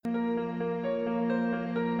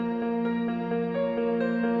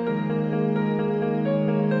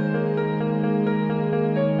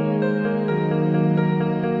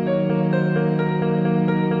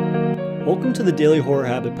Welcome to the Daily Horror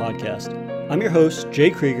Habit Podcast. I'm your host, Jay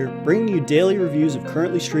Krieger, bringing you daily reviews of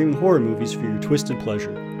currently streaming horror movies for your twisted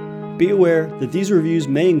pleasure. Be aware that these reviews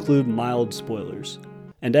may include mild spoilers.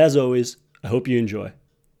 And as always, I hope you enjoy.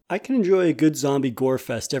 I can enjoy a good zombie gore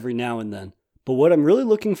fest every now and then, but what I'm really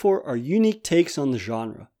looking for are unique takes on the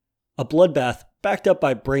genre. A bloodbath backed up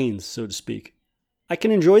by brains, so to speak. I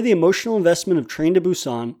can enjoy the emotional investment of Train to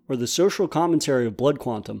Busan or the social commentary of Blood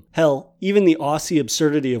Quantum. Hell, even the Aussie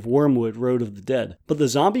absurdity of Wormwood Road of the Dead. But the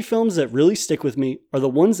zombie films that really stick with me are the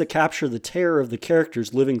ones that capture the terror of the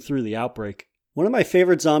characters living through the outbreak. One of my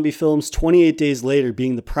favorite zombie films, 28 Days Later,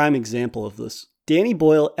 being the prime example of this. Danny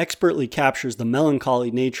Boyle expertly captures the melancholy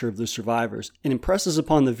nature of the survivors and impresses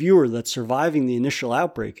upon the viewer that surviving the initial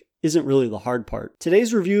outbreak isn't really the hard part.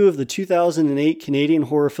 Today's review of the 2008 Canadian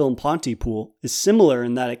horror film Pontypool is similar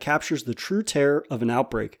in that it captures the true terror of an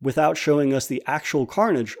outbreak without showing us the actual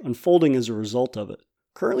carnage unfolding as a result of it.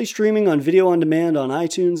 Currently streaming on video on demand on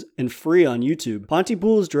iTunes and free on YouTube,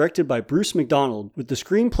 Pontypool is directed by Bruce McDonald with the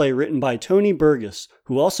screenplay written by Tony Burgess,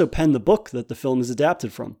 who also penned the book that the film is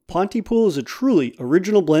adapted from. Pontypool is a truly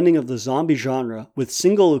original blending of the zombie genre with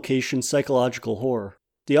single-location psychological horror.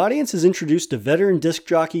 The audience is introduced to veteran disc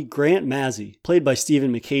jockey Grant Mazzy, played by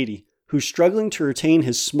Stephen McHattie, who's struggling to retain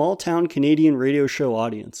his small-town Canadian radio show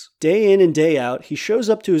audience. Day in and day out, he shows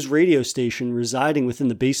up to his radio station residing within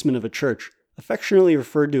the basement of a church, affectionately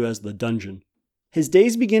referred to as the dungeon. His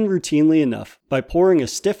days begin routinely enough, by pouring a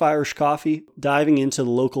stiff Irish coffee, diving into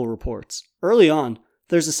the local reports. Early on,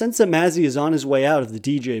 there's a sense that Mazzy is on his way out of the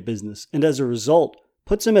DJ business, and as a result,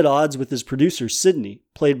 puts him at odds with his producer Sydney,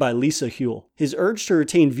 played by Lisa Huell. His urge to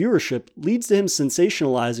retain viewership leads to him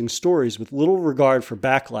sensationalizing stories with little regard for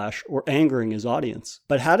backlash or angering his audience.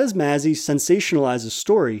 But how does Mazzy sensationalize a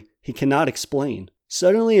story he cannot explain?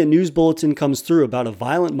 Suddenly a news bulletin comes through about a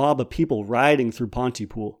violent mob of people rioting through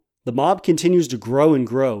Pontypool. The mob continues to grow and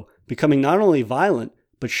grow, becoming not only violent,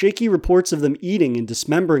 but shaky reports of them eating and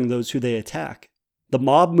dismembering those who they attack. The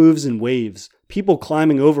mob moves in waves, people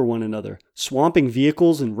climbing over one another, swamping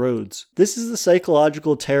vehicles and roads. This is the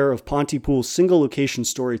psychological terror of Pontypool's single-location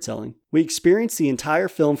storytelling. We experience the entire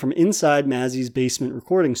film from inside Mazzy's basement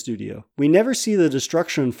recording studio. We never see the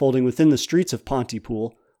destruction unfolding within the streets of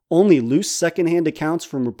Pontypool, only loose secondhand accounts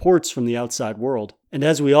from reports from the outside world. And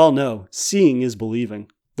as we all know, seeing is believing.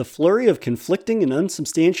 The flurry of conflicting and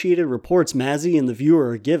unsubstantiated reports Mazzy and the viewer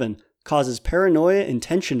are given causes paranoia and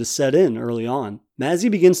tension to set in early on. Mazzy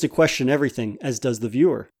begins to question everything, as does the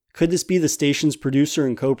viewer. Could this be the station's producer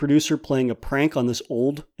and co-producer playing a prank on this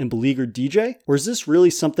old and beleaguered DJ? Or is this really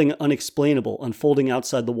something unexplainable unfolding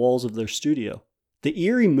outside the walls of their studio? The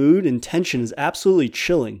eerie mood and tension is absolutely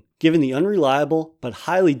chilling, given the unreliable but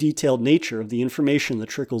highly detailed nature of the information that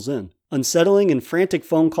trickles in. Unsettling and frantic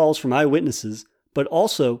phone calls from eyewitnesses, but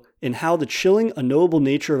also in how the chilling, unknowable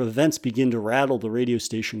nature of events begin to rattle the radio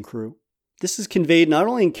station crew. This is conveyed not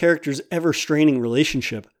only in characters' ever-straining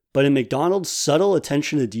relationship, but in McDonald's subtle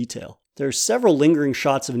attention to detail. There are several lingering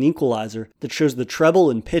shots of an equalizer that shows the treble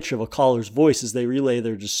and pitch of a caller's voice as they relay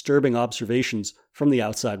their disturbing observations from the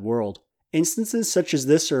outside world. Instances such as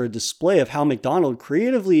this are a display of how McDonald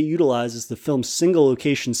creatively utilizes the film's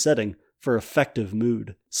single-location setting for effective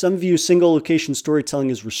mood. Some view single-location storytelling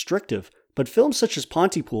as restrictive, but films such as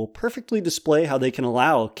Pontypool perfectly display how they can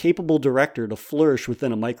allow a capable director to flourish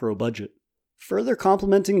within a micro-budget. Further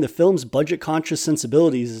complementing the film's budget-conscious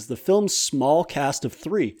sensibilities is the film's small cast of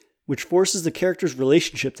three, which forces the characters'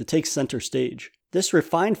 relationship to take center stage. This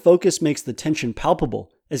refined focus makes the tension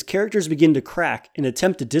palpable, as characters begin to crack and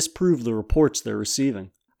attempt to disprove the reports they're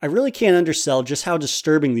receiving. I really can't undersell just how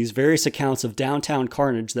disturbing these various accounts of downtown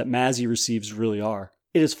carnage that Mazzy receives really are.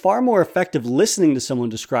 It is far more effective listening to someone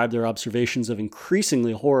describe their observations of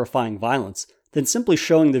increasingly horrifying violence than simply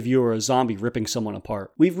showing the viewer a zombie ripping someone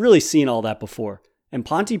apart. We've really seen all that before, and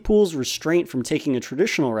Pontypool's restraint from taking a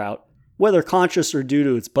traditional route, whether conscious or due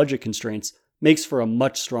to its budget constraints, makes for a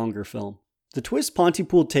much stronger film. The twist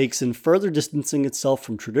Pontypool takes in further distancing itself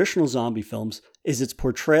from traditional zombie films is its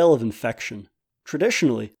portrayal of infection.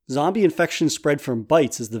 Traditionally, zombie infections spread from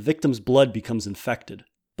bites as the victim's blood becomes infected.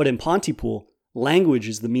 But in Pontypool, language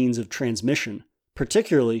is the means of transmission,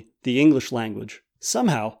 particularly the English language.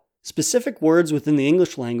 Somehow, specific words within the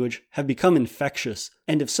English language have become infectious,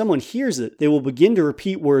 and if someone hears it, they will begin to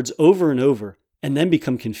repeat words over and over, and then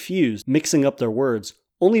become confused, mixing up their words,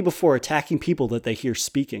 only before attacking people that they hear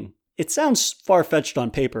speaking. It sounds far-fetched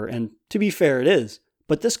on paper, and to be fair, it is,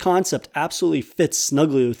 but this concept absolutely fits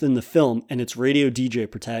snugly within the film and its radio DJ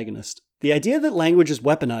protagonist. The idea that language is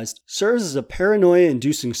weaponized serves as a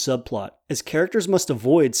paranoia-inducing subplot, as characters must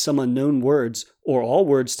avoid some unknown words or all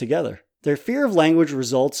words together. Their fear of language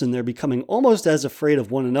results in their becoming almost as afraid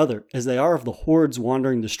of one another as they are of the hordes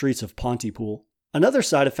wandering the streets of Pontypool. Another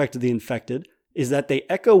side effect of the infected is that they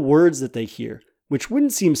echo words that they hear, which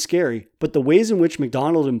wouldn't seem scary, but the ways in which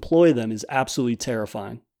MacDonald employ them is absolutely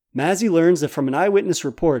terrifying. Mazzy learns that from an eyewitness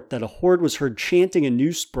report that a horde was heard chanting a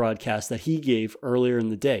news broadcast that he gave earlier in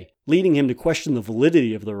the day, leading him to question the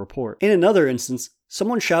validity of the report. In another instance,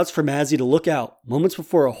 someone shouts for Mazzy to look out moments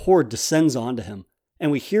before a horde descends onto him,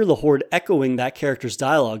 and we hear the horde echoing that character's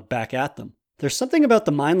dialogue back at them. There's something about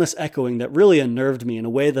the mindless echoing that really unnerved me in a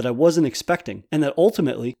way that I wasn't expecting, and that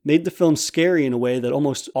ultimately made the film scary in a way that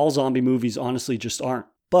almost all zombie movies honestly just aren't.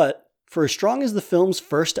 But, for as strong as the film's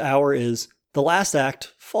first hour is, the last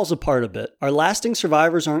act falls apart a bit. Our lasting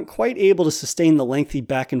survivors aren't quite able to sustain the lengthy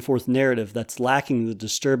back and forth narrative that's lacking the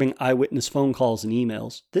disturbing eyewitness phone calls and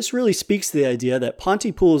emails. This really speaks to the idea that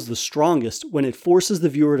Pontypool is the strongest when it forces the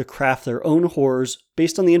viewer to craft their own horrors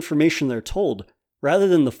based on the information they're told, rather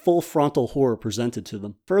than the full frontal horror presented to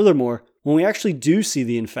them. Furthermore, when we actually do see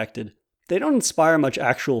the infected, they don't inspire much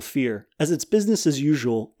actual fear, as it's business as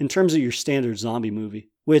usual in terms of your standard zombie movie.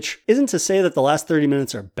 Which isn't to say that the last 30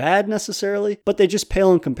 minutes are bad necessarily, but they just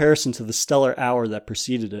pale in comparison to the stellar hour that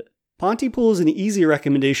preceded it. Pontypool is an easy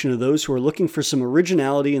recommendation to those who are looking for some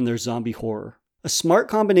originality in their zombie horror. A smart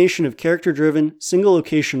combination of character-driven,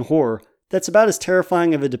 single-location horror that's about as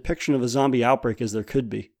terrifying of a depiction of a zombie outbreak as there could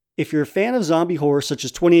be. If you're a fan of zombie horror such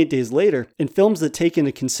as 28 Days Later, and films that take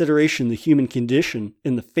into consideration the human condition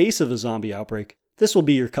in the face of a zombie outbreak, this will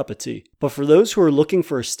be your cup of tea. But for those who are looking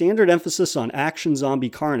for a standard emphasis on action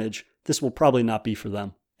zombie carnage, this will probably not be for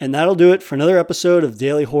them. And that'll do it for another episode of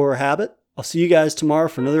Daily Horror Habit. I'll see you guys tomorrow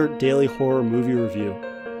for another Daily Horror Movie Review.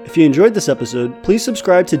 If you enjoyed this episode, please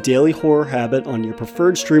subscribe to Daily Horror Habit on your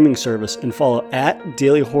preferred streaming service and follow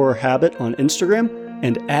 @Daily Horror Habit on Instagram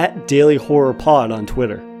and @Daily Horror Pod on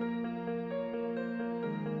Twitter.